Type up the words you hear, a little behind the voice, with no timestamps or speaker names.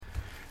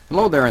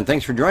Hello there, and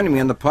thanks for joining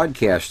me on the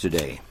podcast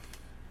today.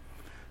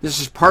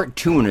 This is part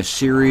 2 in a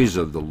series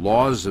of the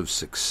laws of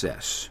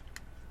success.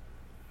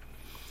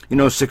 You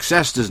know,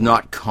 success does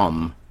not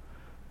come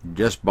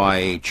just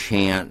by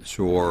chance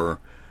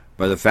or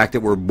by the fact that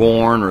we're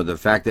born or the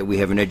fact that we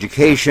have an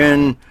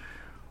education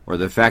or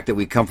the fact that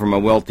we come from a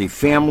wealthy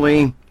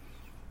family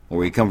or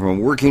we come from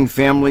a working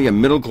family, a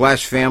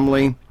middle-class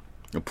family,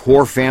 a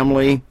poor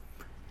family.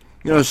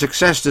 You know,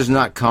 success does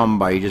not come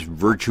by just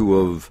virtue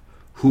of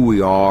who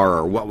we are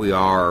or what we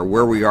are or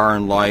where we are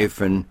in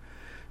life and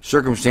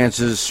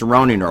circumstances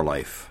surrounding our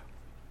life.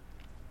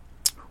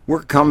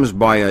 Work comes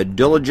by a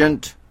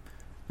diligent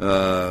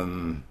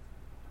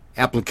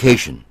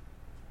application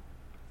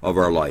of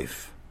our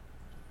life.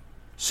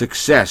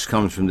 Success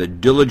comes from the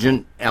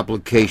diligent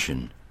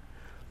application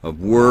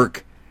of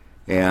work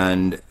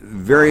and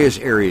various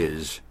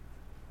areas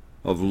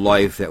of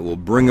life that will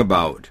bring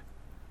about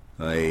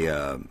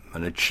an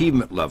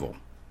achievement level,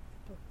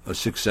 a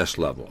success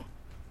level.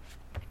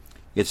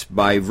 It's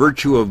by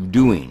virtue of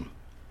doing.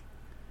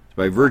 It's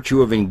by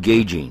virtue of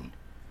engaging.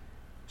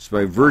 It's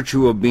by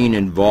virtue of being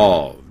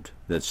involved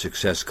that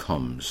success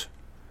comes,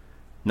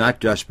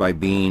 not just by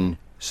being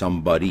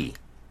somebody.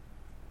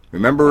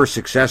 Remember,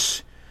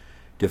 success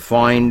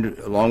defined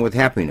along with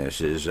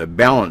happiness is a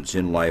balance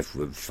in life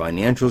with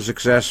financial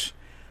success,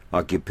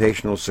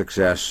 occupational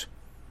success,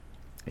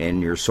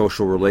 and your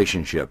social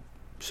relationship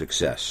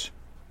success.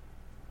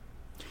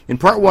 In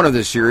part 1 of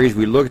this series,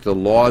 we looked at the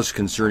laws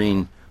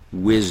concerning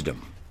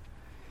wisdom,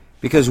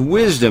 because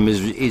wisdom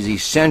is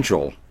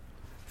essential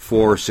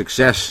for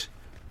success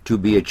to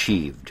be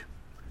achieved.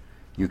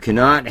 You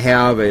cannot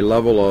have a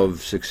level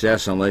of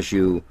success unless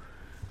you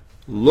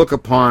look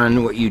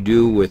upon what you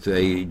do with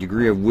a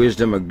degree of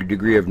wisdom, a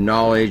degree of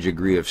knowledge, a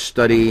degree of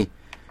study,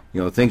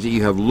 things that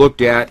you have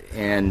looked at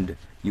and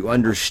you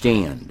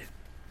understand.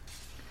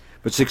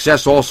 But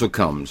success also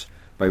comes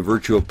by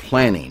virtue of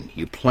planning.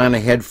 You plan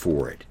ahead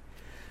for it.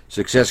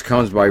 Success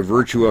comes by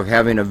virtue of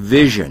having a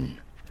vision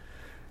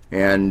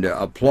and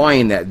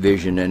applying that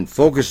vision and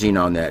focusing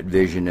on that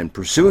vision and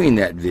pursuing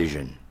that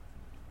vision,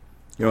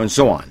 and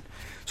so on.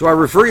 So I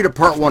refer you to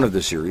part 1 of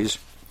the series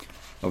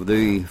of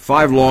the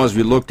 5 laws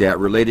we looked at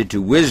related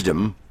to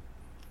wisdom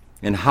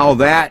and how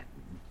that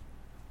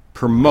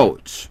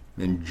promotes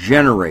and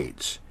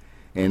generates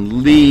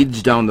and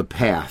leads down the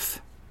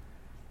path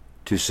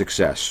to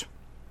success.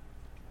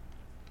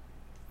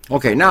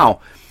 Okay, now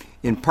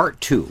in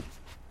part 2,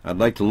 I'd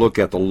like to look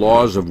at the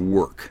laws of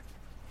work.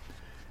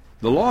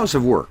 The laws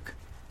of work,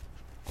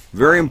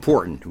 very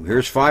important.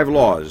 Here's 5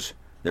 laws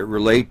that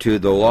relate to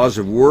the laws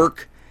of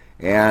work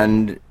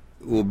and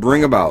will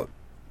bring about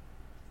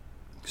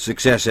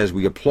success as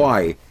we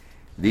apply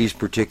these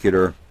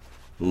particular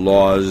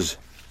laws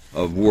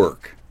of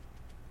work.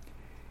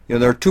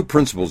 There are 2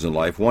 principles in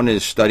life. One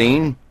is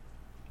studying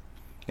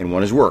and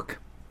one is work.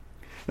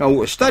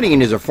 Now,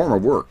 studying is a form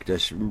of work.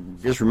 Just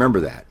remember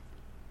that.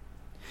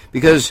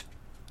 Because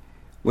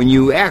when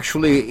you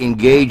actually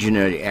engage in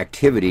an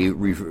activity,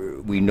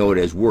 we know it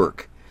as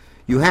work,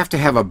 you have to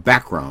have a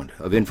background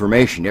of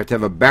information. You have to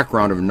have a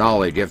background of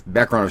knowledge. You have a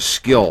background of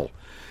skill.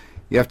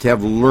 You have to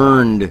have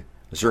learned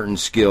a certain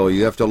skill.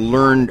 You have to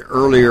learn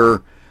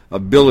earlier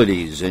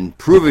abilities and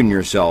proving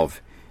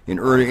yourself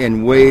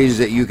in ways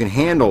that you can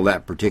handle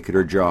that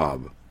particular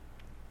job.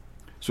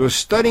 So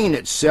studying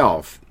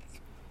itself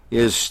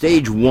is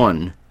stage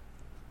 1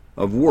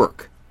 of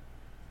work.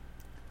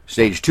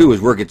 Stage 2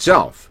 is work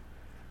itself,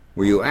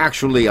 where you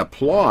actually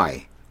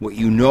apply what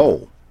you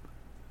know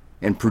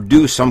and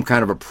produce some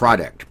kind of a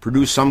product,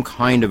 produce some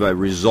kind of a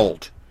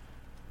result,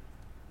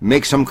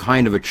 make some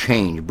kind of a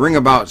change, bring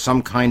about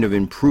some kind of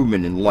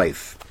improvement in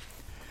life.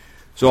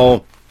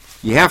 So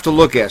you have to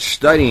look at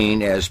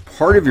studying as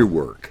part of your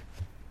work,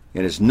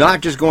 and it's not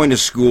just going to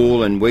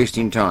school and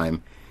wasting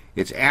time.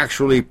 It's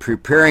actually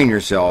preparing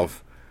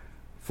yourself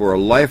for a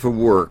life of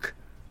work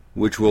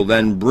which will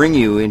then bring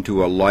you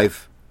into a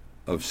life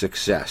of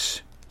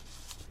success.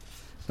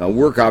 Now,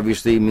 work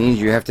obviously means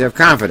you have to have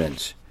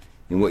confidence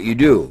in what you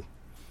do.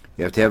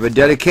 You have to have a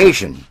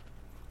dedication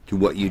to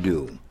what you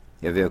do.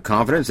 You have to have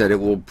confidence that it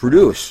will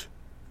produce,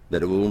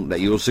 that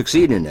you will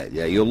succeed in it,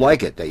 that you'll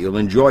like it, that you'll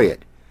enjoy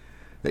it,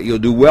 that you'll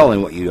do well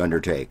in what you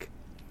undertake.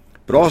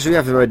 But also you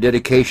have to have a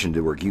dedication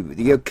to work.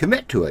 You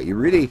commit to it. You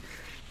really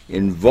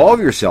involve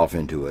yourself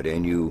into it,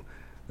 and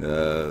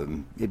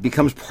it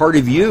becomes part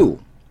of you.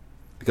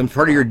 It becomes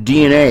part of your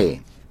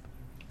DNA.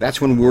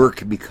 That's when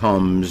work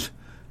becomes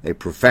a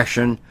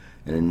profession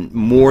and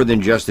more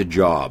than just a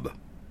job.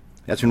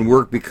 That's when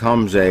work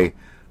becomes a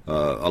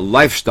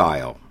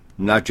lifestyle,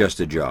 not just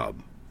a job.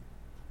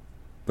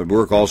 But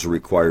work also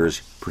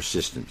requires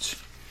persistence.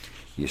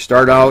 You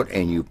start out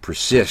and you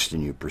persist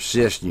and you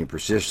persist and you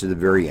persist to the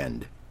very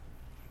end.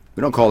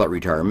 We don't call that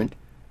retirement,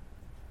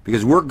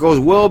 because work goes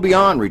well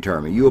beyond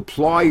retirement. You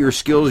apply your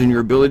skills and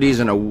your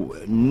abilities in a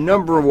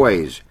number of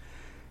ways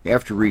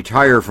after you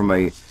retire from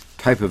a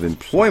type of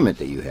employment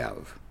that you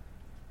have.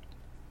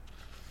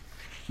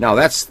 Now,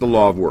 that's the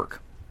law of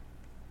work.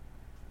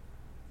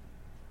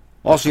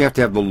 Also, you have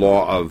to have the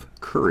law of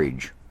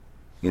courage.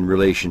 in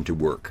relation to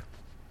work.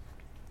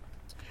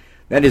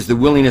 That is the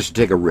willingness to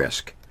take a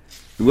risk,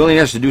 the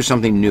willingness to do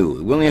something new,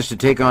 the willingness to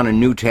take on a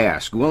new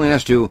task, the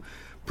willingness to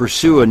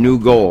pursue a new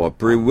goal,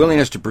 a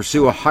willingness to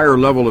pursue a higher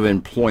level of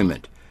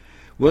employment,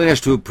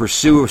 willingness to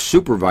pursue a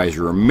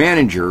supervisor or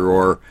manager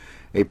or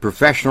a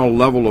professional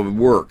level of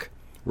work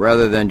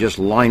rather than just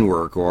line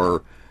work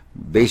or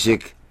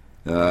basic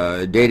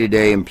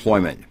day-to-day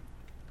employment.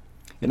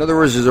 In other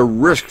words, there's a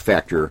risk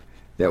factor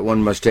that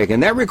one must take,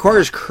 and that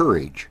requires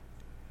courage.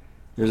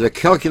 There's a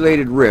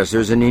calculated risk.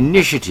 There's an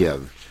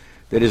initiative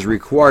that is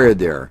required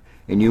there,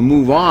 and you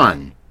move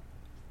on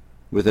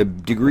with a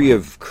degree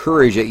of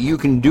courage that you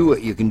can do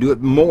it. You can do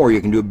it more.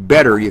 You can do it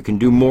better. You can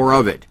do more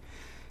of it.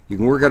 You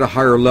can work at a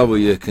higher level.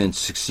 You can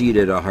succeed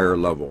at a higher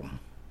level.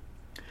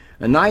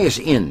 Anais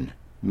Nin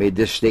made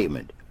this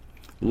statement: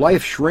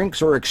 life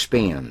shrinks or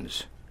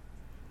expands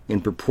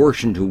in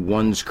proportion to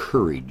one's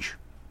courage.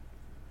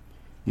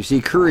 You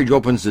see, courage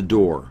opens the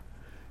door.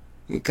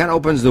 It kind of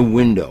opens the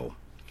window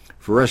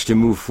for us to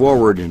move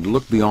forward and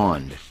look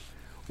beyond.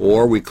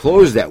 Or we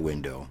close that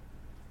window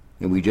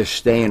and we just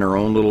stay in our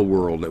own little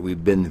world that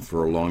we've been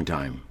for a long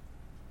time.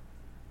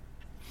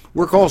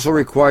 Work also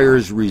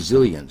requires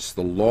resilience,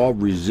 the law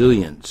of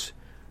resilience.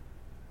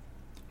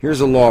 Here's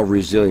the law of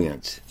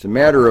resilience. It's a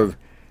matter of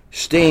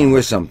staying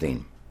with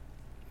something.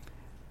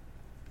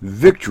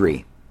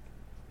 Victory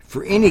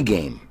for any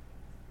game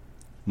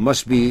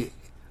must be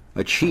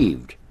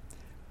achieved,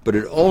 but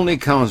it only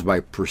comes by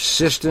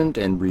persistent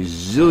and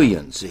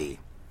resiliency.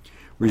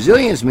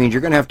 Resilience means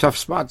you're going to have tough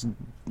spots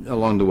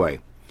along the way.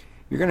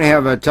 You're going to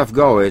have a tough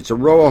go. It's a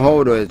row of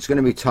hoda. It's going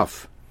to be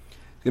tough.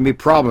 There's going to be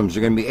problems.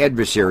 There's going to be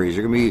adversaries.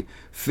 There's going to be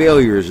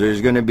failures.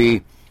 There's going to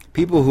be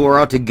people who are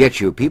out to get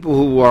you, people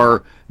who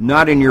are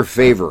not in your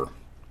favor.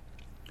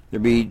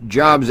 There'll be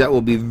jobs that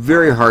will be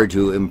very hard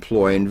to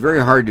employ and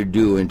very hard to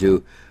do and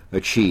to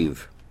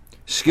achieve.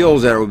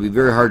 Skills that will be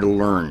very hard to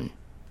learn.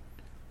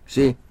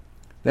 See,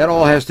 that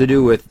all has to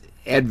do with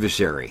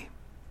adversary.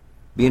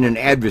 Being an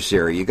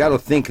adversary. You got to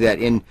think that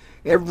in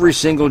every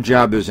single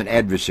job there's an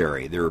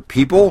adversary. There are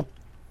people,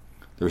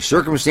 there's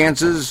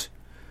circumstances,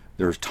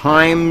 there's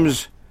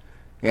times,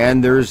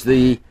 and there's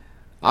the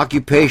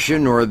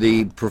occupation or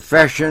the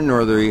profession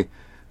or the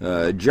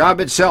job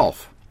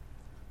itself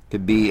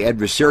could be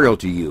adversarial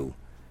to you.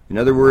 In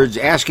other words,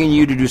 asking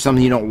you to do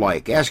something you don't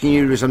like, asking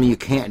you to do something you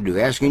can't do,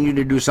 asking you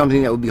to do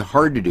something that would be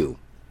hard to do.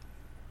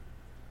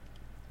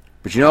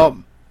 But you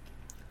know,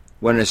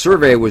 when a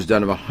survey was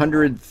done of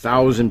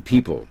 100,000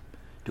 people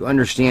to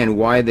understand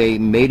why they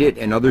made it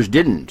and others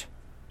didn't,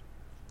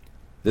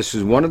 this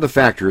is one of the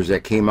factors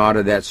that came out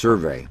of that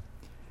survey.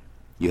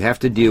 You have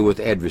to deal with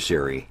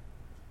adversary,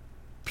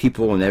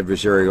 people in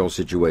adversarial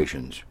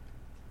situations.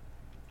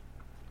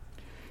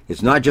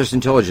 It's not just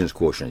intelligence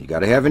quotient. You got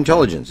to have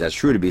intelligence. That's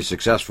true to be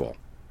successful.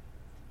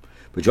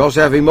 But you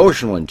also have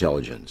emotional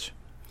intelligence.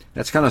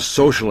 That's kind of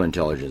social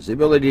intelligence, the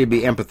ability to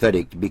be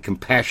empathetic, to be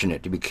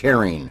compassionate, to be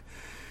caring,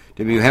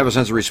 to have a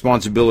sense of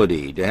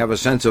responsibility, to have a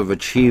sense of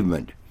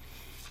achievement,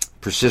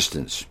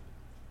 persistence.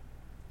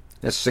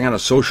 That's the kind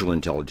of social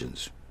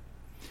intelligence.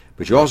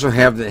 But you also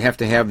have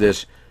to have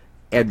this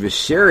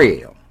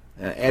adversarial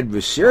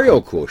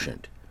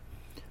quotient,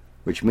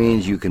 which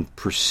means you can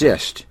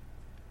persist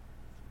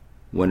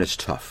when it's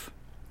tough.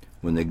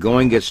 When the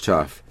going gets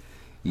tough,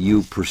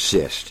 you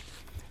persist.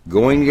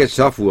 Going gets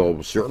tough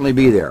will certainly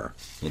be there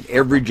in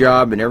every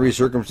job, in every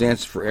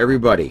circumstance, for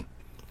everybody.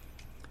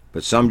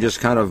 But some just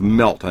kind of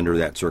melt under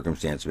that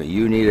circumstance. But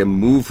you need to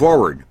move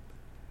forward.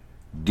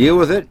 Deal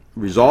with it,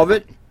 resolve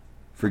it,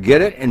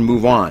 forget it, and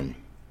move on.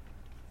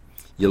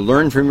 You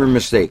learn from your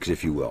mistakes,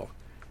 if you will.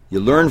 You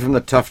learn from the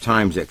tough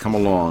times that come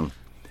along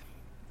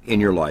in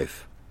your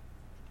life.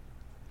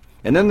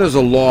 And then there's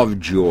a law of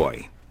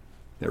joy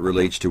that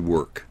relates to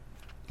work.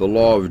 The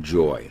law of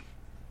joy.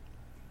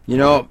 You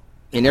know,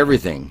 in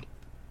everything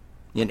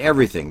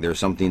there's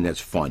something that's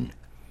fun.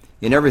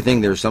 In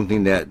everything there's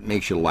something that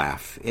makes you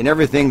laugh. In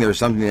everything there's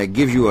something that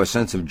gives you a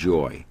sense of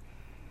joy.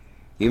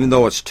 Even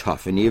though it's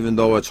tough, and even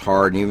though it's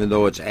hard, and even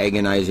though it's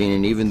agonizing,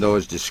 and even though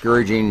it's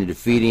discouraging and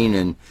defeating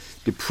and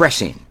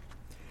depressing.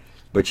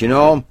 But you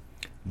know,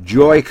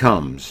 joy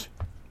comes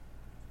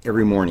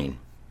every morning.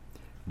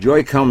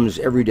 Joy comes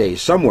every day,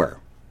 somewhere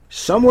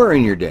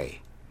in your day.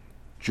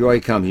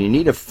 Joy comes. You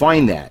need to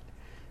find that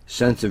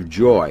sense of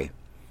joy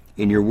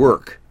in your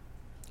work,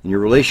 in your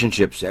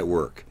relationships at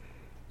work,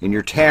 in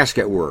your task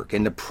at work,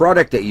 in the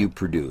product that you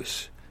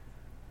produce,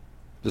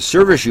 the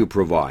service you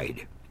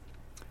provide.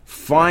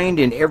 Find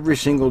in every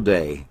single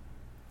day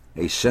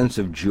a sense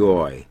of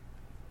joy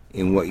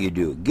in what you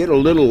do. Get a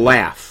little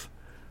laugh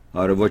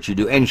out of what you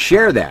do and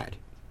share that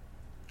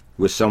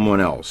with someone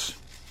else.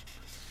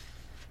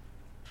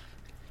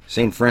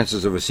 St.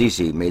 Francis of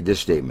Assisi made this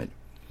statement: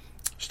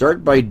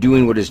 start by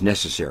doing what is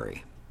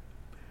necessary,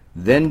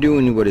 then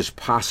doing what is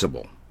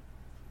possible,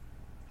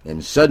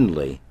 and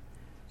suddenly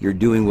you're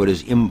doing what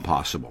is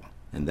impossible.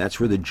 And that's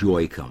where the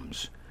joy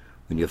comes.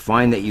 When you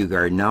find that you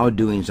are now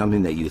doing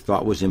something that you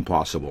thought was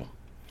impossible,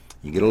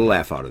 you get a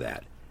laugh out of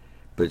that.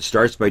 But it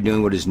starts by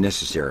doing what is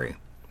necessary.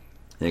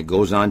 and it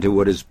goes on to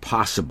what is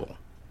possible.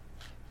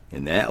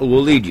 And that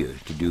will lead you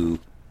to do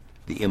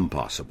the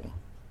impossible.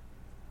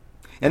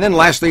 And then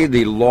lastly,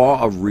 the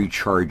law of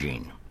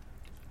recharging.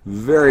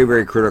 Very,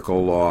 very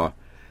critical law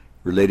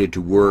related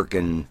to work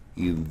and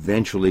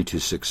eventually to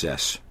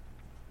success.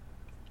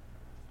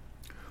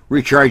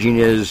 Recharging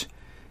is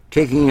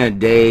taking a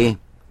day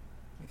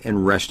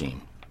and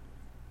resting.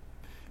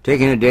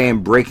 Taking a day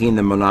and breaking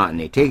the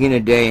monotony. Taking a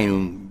day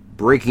and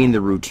breaking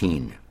the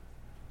routine.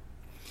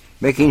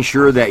 Making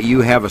sure that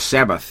you have a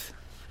Sabbath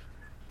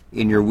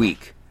in your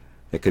week.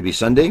 It could be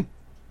Sunday, it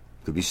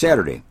could be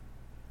Saturday.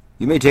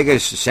 You may take a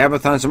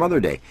Sabbath on some other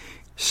day.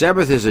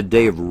 Sabbath is a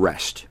day of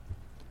rest.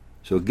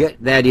 So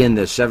get that in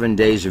the 7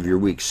 days of your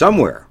week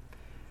somewhere,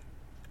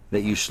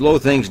 that you slow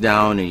things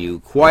down and you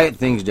quiet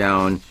things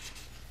down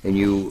and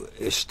you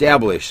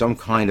establish some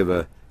kind of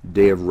a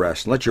day of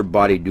rest. Let your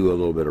body do a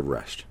little bit of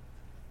rest.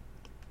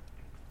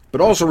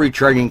 But also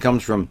recharging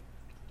comes from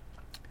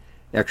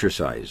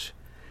exercise.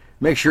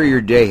 Make sure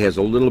your day has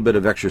a little bit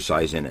of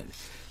exercise in it.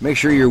 Make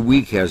sure your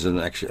week has a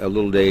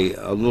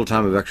little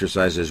time of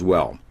exercise as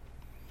well.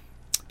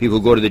 People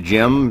who go to the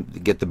gym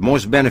get the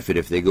most benefit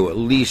if they go at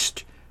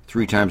least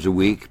 3 times a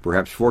week,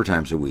 perhaps 4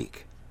 times a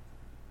week.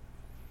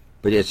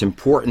 But it's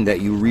important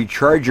that you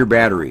recharge your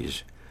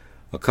batteries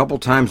a couple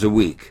times a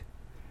week.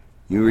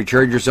 You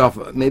recharge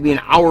yourself maybe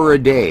an hour a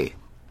day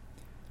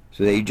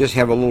so that you just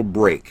have a little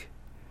break.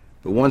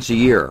 But once a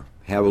year,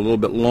 have a little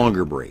bit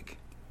longer break.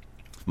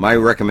 My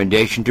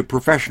recommendation to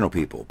professional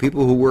people,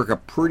 people who work a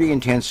pretty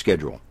intense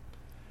schedule,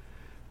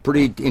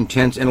 pretty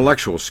intense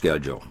intellectual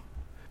schedule.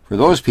 For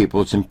those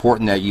people, it's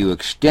important that you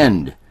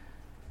extend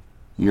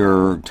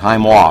your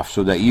time off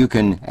so that you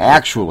can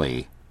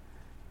actually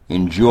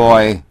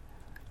enjoy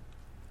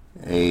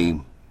a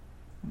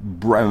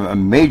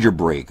major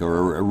break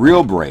or a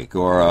real break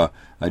or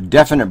a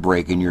definite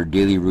break in your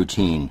daily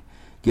routine.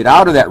 Get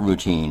out of that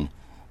routine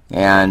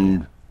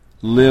and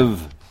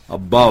live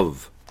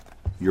above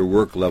your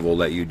work level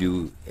that you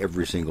do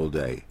every single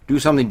day. Do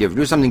something different.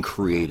 Do something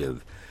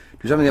creative.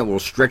 Do something that will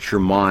stretch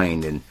your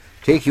mind and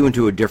take you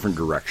into a different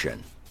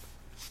direction.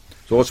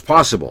 So it's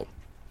possible.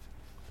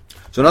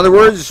 So in other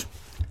words,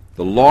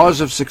 the laws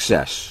of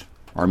success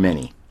are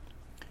many.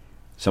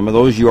 Some of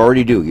those you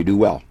already do. You do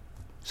well.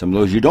 Some of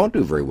those you don't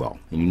do very well,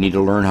 and you need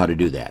to learn how to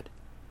do that.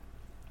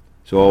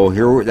 So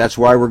that's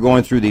why we're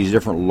going through these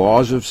different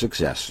laws of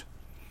success.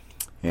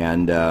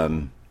 And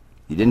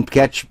you didn't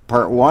catch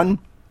part 1?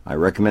 I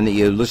recommend that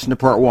you listen to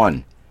part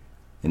 1.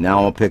 And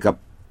now I'll pick up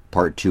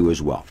part 2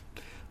 as well.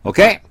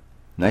 Okay,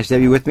 nice to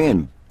have you with me,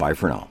 and bye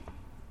for now.